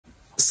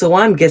So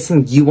I'm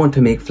guessing you want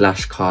to make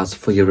flashcards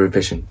for your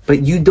revision,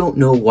 but you don't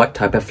know what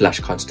type of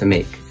flashcards to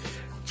make.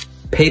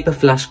 Paper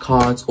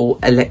flashcards or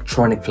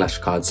electronic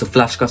flashcards, so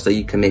flashcards that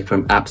you can make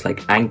from apps like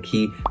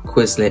Anki,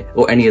 Quizlet,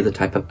 or any other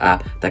type of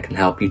app that can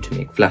help you to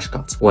make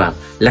flashcards. Well,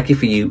 lucky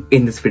for you,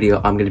 in this video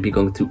I'm going to be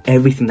going through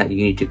everything that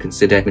you need to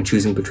consider when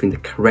choosing between the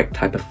correct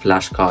type of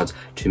flashcards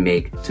to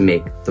make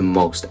the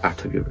most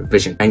out of your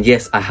revision. And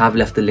yes, I have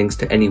left the links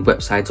to any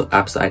websites or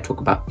apps that I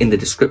talk about in the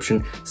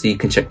description, so you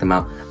can check them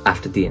out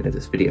after the end of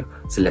this video.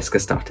 So let's get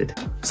started.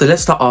 So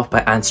let's start off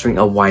by answering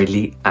a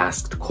widely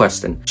asked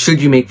question.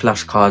 Should you make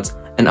flashcards,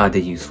 and are they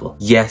useful?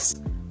 Yes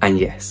and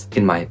yes,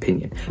 in my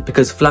opinion,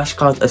 because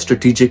flashcards are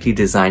strategically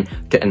designed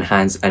to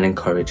enhance and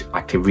encourage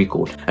active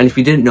recall. And if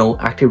you didn't know,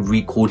 active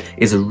recall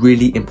is a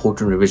really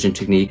important revision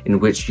technique in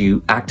which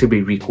you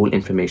actively recall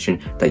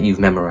information that you've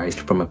memorized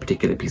from a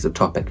particular piece of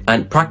topic.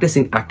 And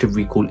practicing active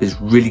recall is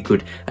really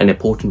good and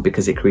important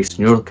because it creates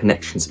neural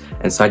connections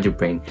inside your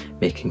brain,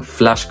 making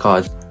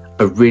flashcards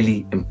a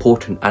really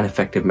important and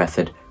effective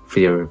method for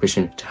your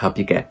revision to help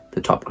you get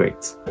the top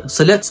grades.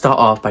 So let's start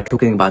off by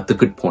talking about the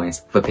good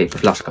points for paper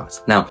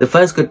flashcards. Now, the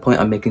first good point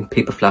on making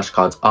paper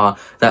flashcards are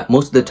that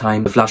most of the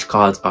time the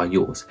flashcards are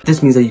yours.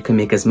 This means that you can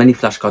make as many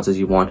flashcards as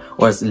you want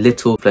or as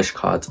little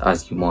flashcards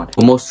as you want.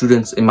 For most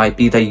students, it might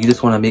be that you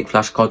just want to make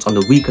flashcards on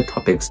the weaker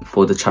topics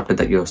for the chapter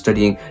that you're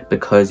studying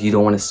because you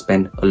don't want to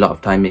spend a lot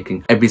of time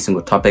making every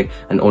single topic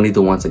and only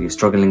the ones that you're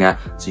struggling at,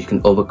 so you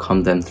can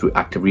overcome them through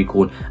active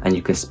recall and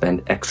you can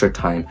spend extra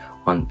time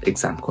on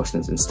exam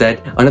questions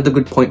instead. Another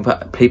good point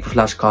about paper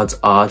flashcards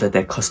are that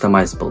they're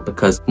customizable,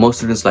 because most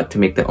students like to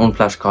make their own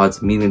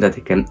flashcards, meaning that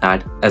they can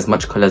add as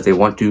much color as they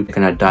want to, they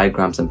can add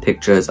diagrams and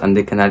pictures, and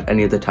they can add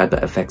any other type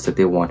of effects that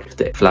they want to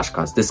the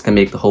flashcards. This can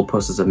make the whole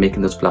process of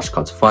making those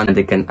flashcards fun, and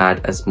they can add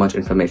as much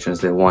information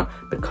as they want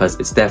because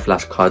it's their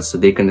flashcards, so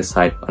they can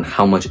decide on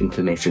how much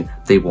information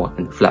they want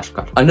in the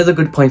flashcard. Another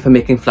good point for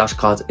making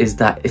flashcards is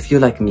that if you're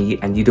like me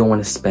and you don't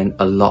want to spend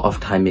a lot of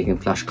time making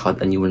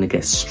flashcards and you want to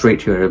get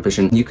straight to your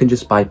revision, you can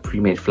just buy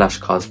pre-made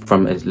flashcards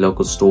from a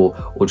local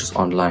store or just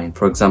online.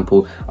 For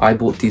example, I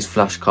bought these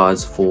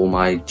flashcards for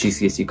my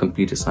GCSE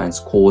computer science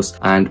course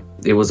and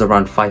it was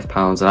around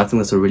 £5, and I think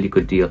that's a really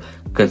good deal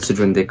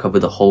considering they cover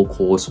the whole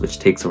course, which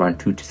takes around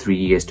 2 to 3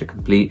 years to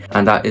complete,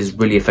 and that is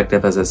really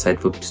effective, as I said,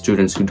 for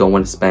students who don't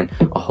want to spend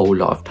a whole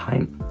lot of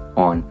time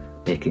on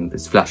making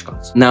these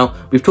flashcards. Now,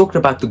 we've talked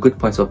about the good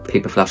points of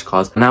paper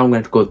flashcards. Now I'm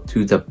going to go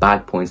through the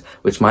bad points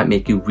which might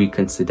make you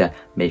reconsider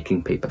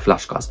making paper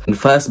flashcards. And the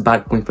first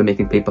bad point for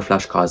making paper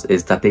flashcards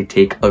is that they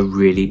take a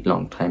really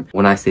long time.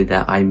 When I say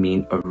that, I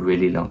mean a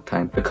really long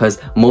time, because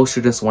most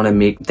students want to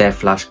make their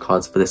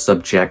flashcards for the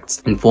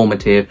subjects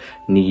informative,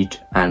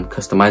 neat and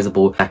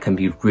customizable. That can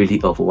be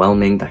really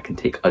overwhelming, that can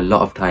take a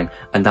lot of time,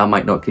 and that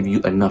might not give you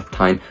enough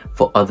time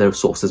for other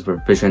sources of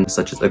revision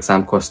such as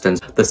exam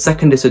questions. The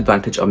second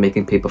disadvantage of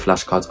making paper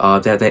flashcards are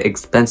that they're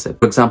expensive.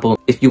 For example,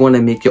 if you want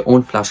to make your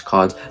own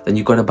flashcards, then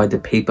you got to buy the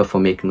paper for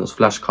making those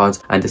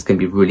flashcards, and this can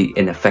be really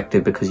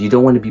ineffective because you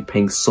don't want to be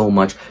paying so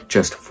much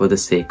just for the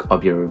sake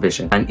of your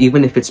revision. And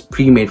even if it's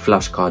pre-made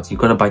flashcards, you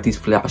got to buy these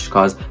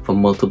flashcards for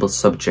multiple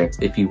subjects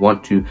if you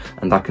want to,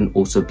 and that can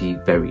also be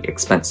very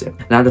expensive.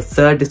 Now, the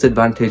third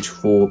disadvantage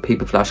for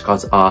paper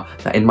flashcards are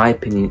that, in my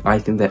opinion, I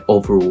think they're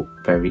overall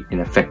very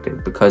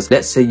ineffective, because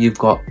let's say you've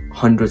got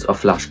hundreds of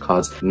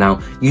flashcards.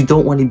 Now, you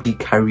don't want to be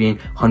carrying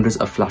hundreds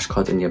of flashcards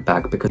in your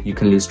bag because you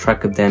can lose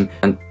track of them,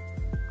 and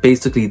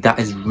basically that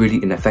is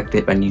really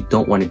ineffective, and you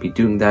don't want to be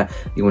doing that.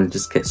 You want to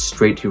just get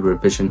straight to your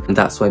revision, and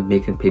that's why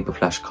making paper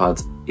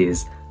flashcards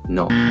is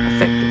not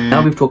effective.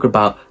 Now we've talked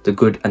about the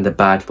good and the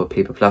bad for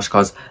paper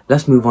flashcards.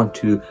 Let's move on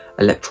to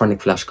electronic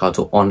flashcards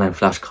or online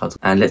flashcards,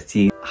 and let's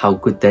see how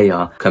good they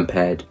are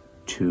compared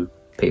to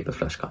paper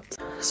flashcards.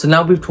 So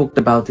now we've talked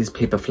about these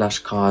paper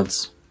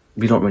flashcards,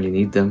 we don't really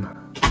need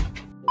them.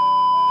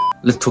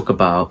 Let's talk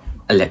about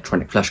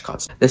electronic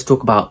flashcards. Let's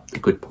talk about the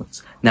good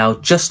points. Now,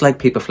 just like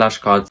paper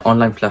flashcards,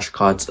 online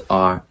flashcards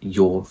are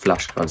your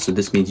flashcards. So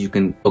this means you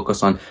can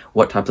focus on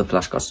what types of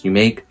flashcards you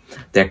make.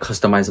 They're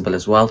customizable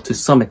as well to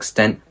some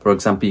extent. For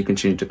example, you can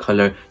change the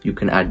color, you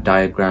can add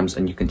diagrams,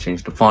 and you can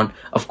change the font.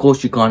 Of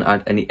course, you can't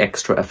add any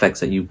extra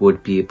effects that you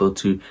would be able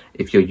to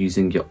if you're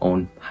using your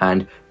own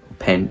hand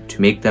pen to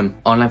make them.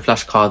 Online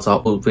flashcards are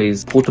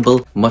always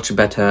portable, much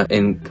better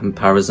in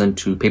comparison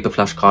to paper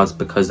flashcards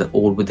because they're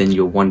all within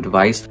your one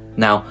device.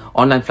 Now,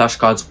 online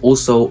flashcards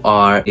also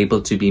are able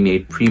to be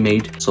made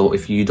pre-made, so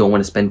if you don't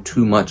want to spend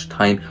too much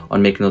time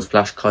on making those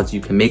flashcards,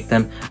 you can make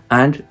them.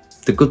 And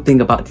the good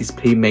thing about these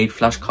pre-made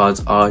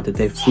flashcards are that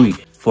they're free.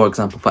 For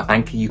example, for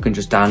Anki, you can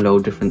just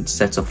download different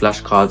sets of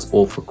flashcards,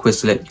 or for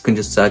Quizlet, you can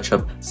just search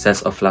up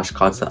sets of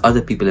flashcards that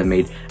other people have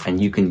made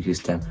and you can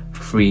use them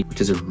for free,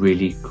 which is a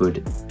really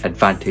good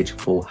advantage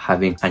for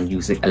having and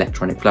using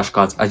electronic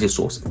flashcards as your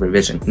source of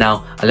revision.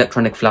 Now,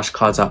 electronic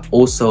flashcards are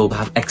also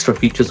have extra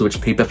features which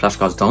paper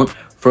flashcards don't.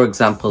 For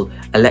example,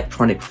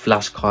 electronic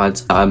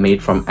flashcards that are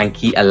made from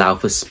Anki allow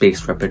for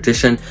spaced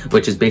repetition,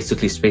 which is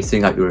basically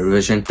spacing out your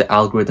revision. The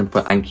algorithm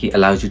for Anki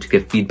allows you to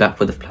give feedback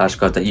for the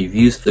flashcard that you've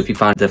used. So if you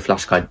found the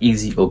flashcard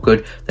easy or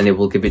good, then it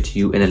will give it to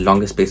you in a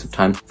longer space of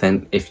time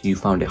than if you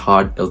found it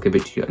hard, it'll give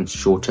it to you in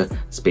shorter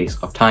space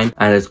of time.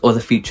 And there's other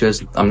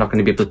features. I'm not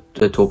going to be able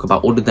to talk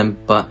about all of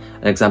them, but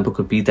an example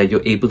could be that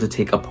you're able to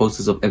take a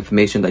process of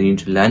information that you need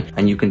to learn,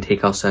 and you can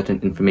take out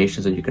certain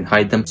information and you can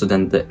hide them, so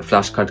then the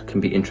flashcard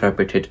can be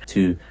interpreted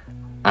to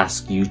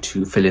ask you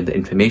to fill in the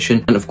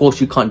information. And of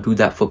course you can't do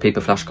that for paper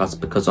flashcards,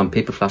 because on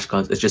paper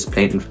flashcards it's just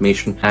plain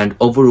information, and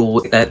overall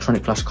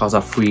electronic flashcards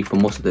are free for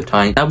most of the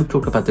time. Now we've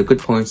talked about the good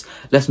points,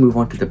 let's move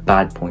on to the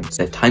bad points.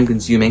 They're time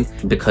consuming,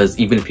 because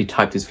even if you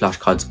type these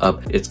flashcards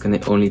up, it's going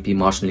to only be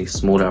marginally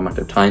smaller amount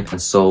of time,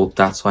 and so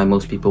that's why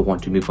most people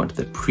want to move on to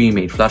the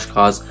pre-made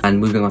flashcards. And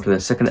moving on to the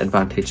second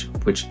advantage,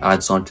 which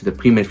adds on to the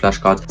pre-made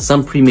flashcards,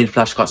 some pre-made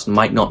flashcards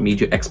might not meet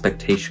your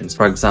expectations.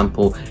 For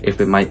example, if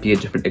it might be a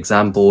different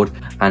exam board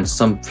and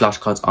some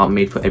flashcards aren't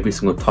made for every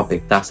single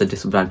topic, that's a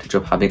disadvantage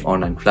of having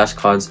online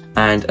flashcards.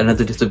 And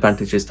another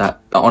disadvantage is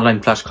that online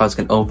flashcards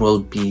can overall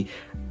be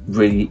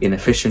really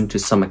inefficient to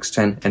some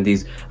extent, and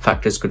these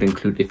factors could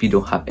include if you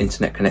don't have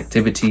internet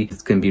connectivity.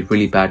 It's going to be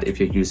really bad if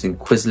you're using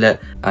Quizlet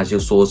as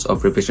your source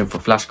of revision for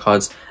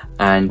flashcards,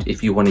 and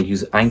if you want to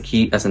use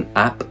Anki as an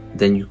app,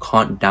 then you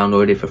can't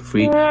download it for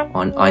free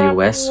on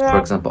iOS. For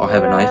example, I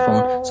have an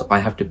iPhone, so I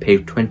have to pay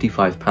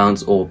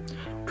 £25 or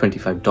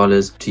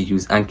 $25 to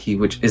use Anki,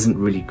 which isn't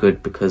really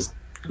good, because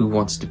who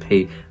wants to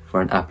pay for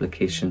an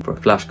application for a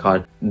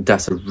flashcard?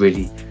 That's a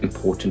really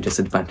important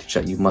disadvantage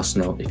that you must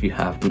know if you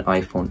have an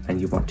iPhone and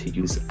you want to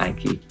use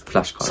Anki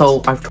flashcards.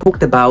 So I've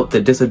talked about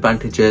the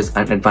disadvantages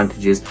and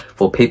advantages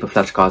for paper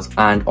flashcards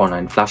and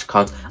online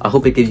flashcards. I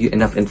hope it gives you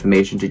enough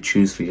information to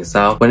choose for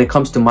yourself. When it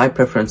comes to my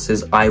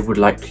preferences, I would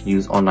like to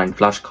use online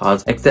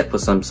flashcards, except for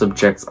some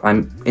subjects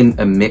I'm in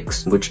a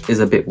mix, which is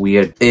a bit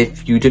weird.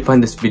 If you did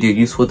find this video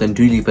useful, then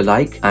do leave a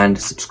like and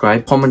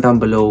subscribe. Comment down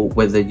below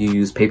whether you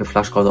use paper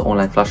flashcards or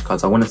online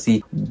flashcards. I want to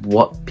see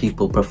what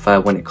people prefer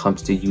when it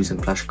comes to using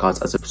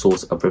flashcards as a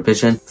source of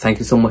revision. Thank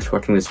you so much for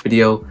watching this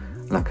video,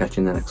 and I'll catch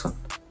you in the next one.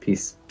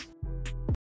 Peace.